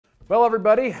Well,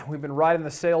 everybody, we've been riding the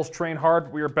sales train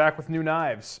hard. We are back with new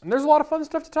knives, and there's a lot of fun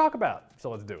stuff to talk about, so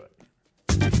let's do it.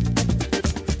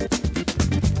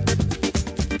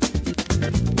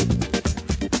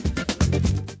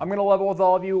 I'm gonna level with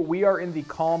all of you. We are in the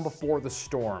calm before the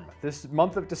storm. This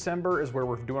month of December is where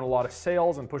we're doing a lot of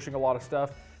sales and pushing a lot of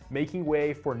stuff, making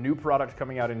way for new product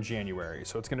coming out in January.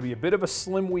 So it's gonna be a bit of a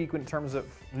slim week in terms of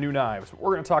new knives, but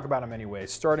we're gonna talk about them anyway,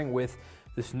 starting with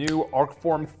this new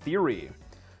Arcform Theory.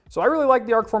 So I really like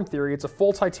the Arcform Theory. It's a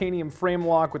full titanium frame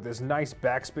lock with this nice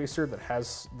backspacer that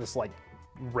has this like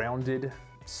rounded,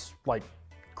 like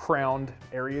crowned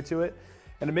area to it.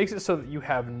 And it makes it so that you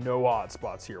have no odd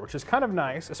spots here, which is kind of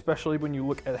nice, especially when you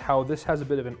look at how this has a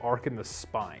bit of an arc in the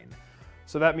spine.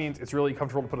 So that means it's really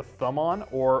comfortable to put a thumb on,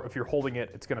 or if you're holding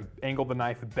it, it's gonna angle the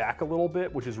knife back a little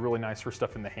bit, which is really nice for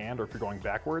stuff in the hand, or if you're going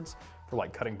backwards for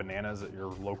like cutting bananas at your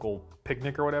local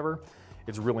picnic or whatever.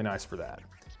 It's really nice for that.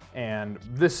 And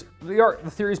the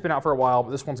Theory's been out for a while, but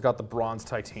this one's got the bronze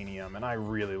titanium, and I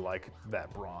really like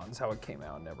that bronze, how it came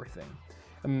out and everything.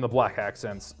 And then the black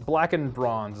accents. Black and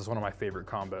bronze is one of my favorite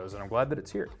combos, and I'm glad that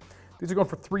it's here. These are going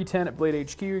for $310 at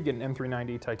Blade HQ. You get an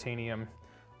M390 titanium.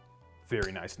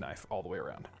 Very nice knife all the way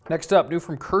around. Next up, new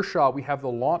from Kershaw, we have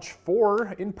the Launch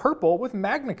 4 in purple with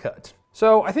MagnaCut.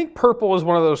 So I think purple is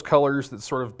one of those colors that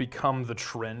sort of become the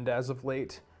trend as of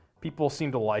late. People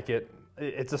seem to like it.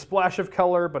 It's a splash of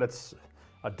color, but it's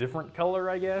a different color,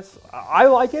 I guess. I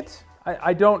like it.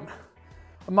 I'm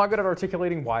not good at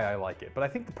articulating why I like it, but I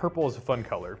think the purple is a fun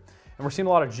color. And we're seeing a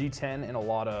lot of G-10 and a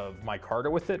lot of micarta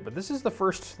with it, but this is the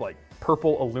first like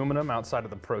purple aluminum outside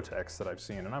of the Protex that I've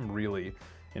seen, and I'm really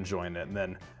enjoying it. And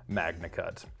then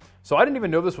MagnaCut. So I didn't even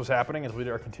know this was happening as we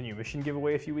did our Continue Mission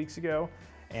giveaway a few weeks ago.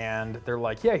 And they're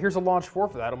like, yeah, here's a Launch 4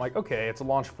 for that. I'm like, okay, it's a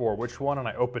Launch 4, which one? And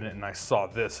I opened it and I saw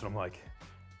this and I'm like,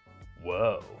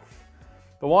 whoa.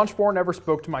 The Launch 4 never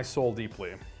spoke to my soul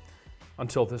deeply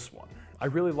until this one. I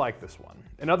really like this one.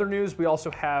 In other news, we also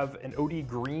have an OD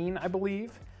Green, I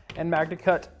believe, and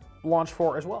MagnaCut Launch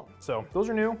 4 as well. So those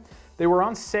are new. They were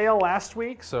on sale last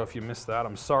week, so if you missed that,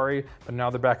 I'm sorry, but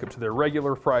now they're back up to their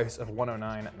regular price of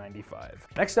 $109.95.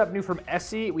 Next up, new from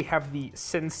ESEE, we have the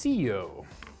Sencillo.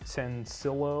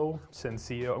 Sencillo.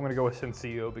 I'm gonna go with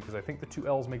Sencillo because I think the two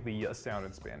L's make the sound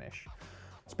in Spanish.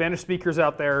 Spanish speakers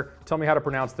out there, tell me how to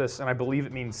pronounce this, and I believe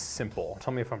it means simple.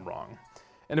 Tell me if I'm wrong.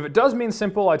 And if it does mean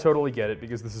simple, I totally get it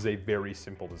because this is a very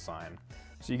simple design.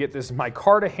 So you get this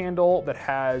micarta handle that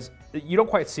has, you don't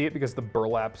quite see it because the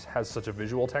burlap has such a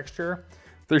visual texture.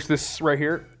 There's this right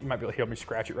here. You might be able to help me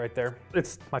scratch it right there.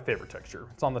 It's my favorite texture.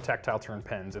 It's on the tactile turn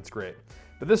pens, it's great.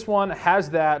 But this one has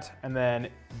that and then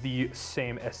the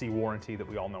same ESEE warranty that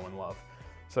we all know and love.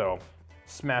 So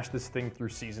smash this thing through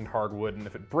seasoned hardwood, and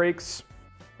if it breaks,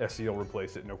 ESEE will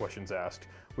replace it, no questions asked,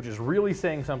 which is really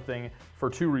saying something for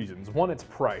two reasons. One, its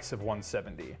price of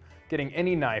 $170. Getting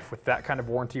any knife with that kind of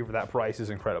warranty for that price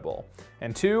is incredible.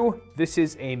 And two, this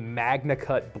is a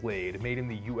MagnaCut blade made in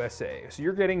the USA. So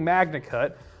you're getting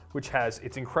MagnaCut, which has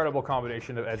its incredible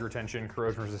combination of edge retention,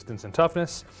 corrosion resistance, and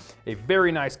toughness, a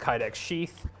very nice Kydex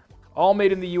sheath, all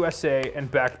made in the USA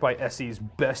and backed by ESEE's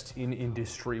best in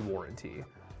industry warranty.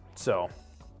 So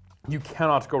you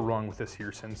cannot go wrong with this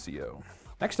here Sencillo.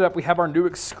 Next up, we have our new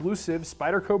exclusive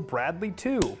Spyderco Bradley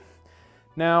 2.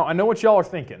 Now, I know what y'all are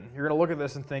thinking. You're gonna look at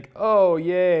this and think, oh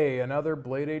yay, another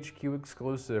Blade HQ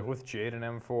exclusive with Jade and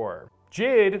M4.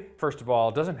 Jade, first of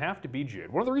all, doesn't have to be Jade.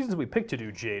 One of the reasons we picked to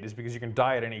do Jade is because you can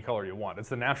dye it any color you want. It's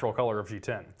the natural color of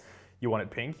G10. You want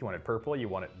it pink, you want it purple, you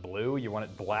want it blue, you want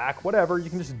it black, whatever, you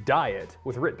can just dye it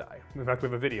with RIT dye. In fact, we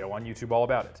have a video on YouTube all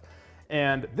about it.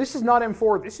 And this is not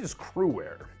M4, this is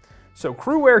CRU-WEAR. So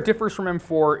CRU-WEAR differs from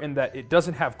M4 in that it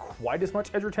doesn't have quite as much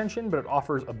edge retention, but it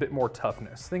offers a bit more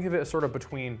toughness. Think of it as sort of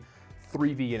between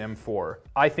 3V and M4.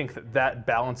 I think that that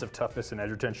balance of toughness and edge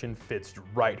retention fits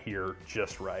right here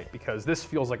just right, because this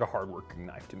feels like a hard-working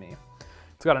knife to me.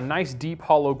 It's got a nice deep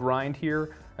hollow grind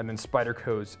here, and then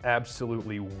Spyderco's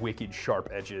absolutely wicked sharp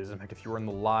edges. In fact, if you were in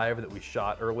the live that we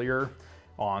shot earlier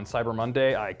on Cyber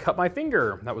Monday, I cut my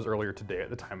finger. That was earlier today at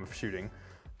the time of shooting.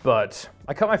 But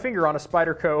I cut my finger on a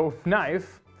Spyderco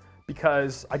knife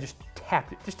because I just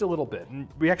tapped it just a little bit. And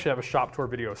we actually have a shop tour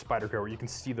video of Spyderco where you can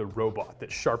see the robot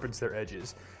that sharpens their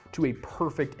edges to a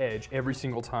perfect edge every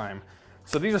single time.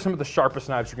 So these are some of the sharpest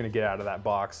knives you're gonna get out of that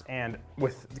box. And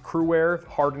with the CRU-WEAR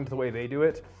hardened the way they do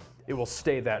it, it will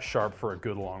stay that sharp for a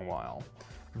good long while.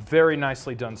 Very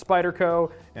nicely done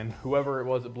Spyderco, and whoever it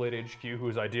was at Blade HQ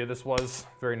whose idea this was,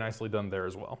 very nicely done there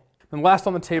as well. And last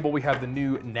on the table, we have the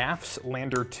new NAFS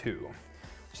Lander 2.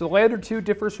 So the Lander 2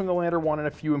 differs from the Lander 1 in a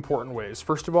few important ways.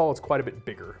 First of all, it's quite a bit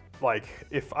bigger. Like,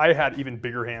 if I had even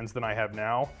bigger hands than I have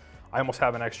now, I almost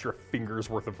have an extra finger's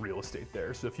worth of real estate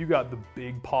there. So if you got the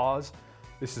big paws,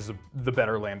 this is the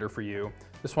better lander for you.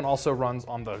 This one also runs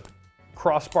on the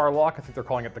crossbar lock. I think they're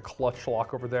calling it the clutch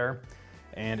lock over there.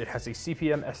 And it has a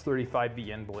CPM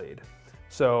S35VN blade.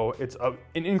 So it's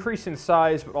an increase in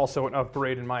size, but also an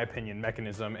upgrade, in my opinion,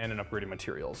 mechanism and an upgrade in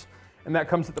materials. And that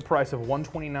comes at the price of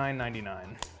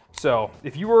 $129.99. So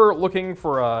if you were looking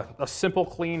for a simple,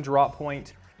 clean drop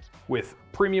point with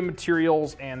premium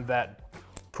materials and that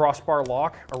crossbar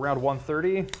lock around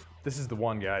 $130, this is the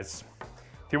one, guys.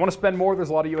 If you want to spend more, there's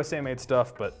a lot of USA made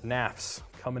stuff, but NAF's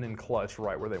coming in clutch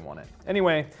right where they want it.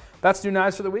 Anyway, that's new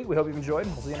knives for the week. We hope you've enjoyed.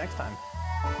 We'll see you next time.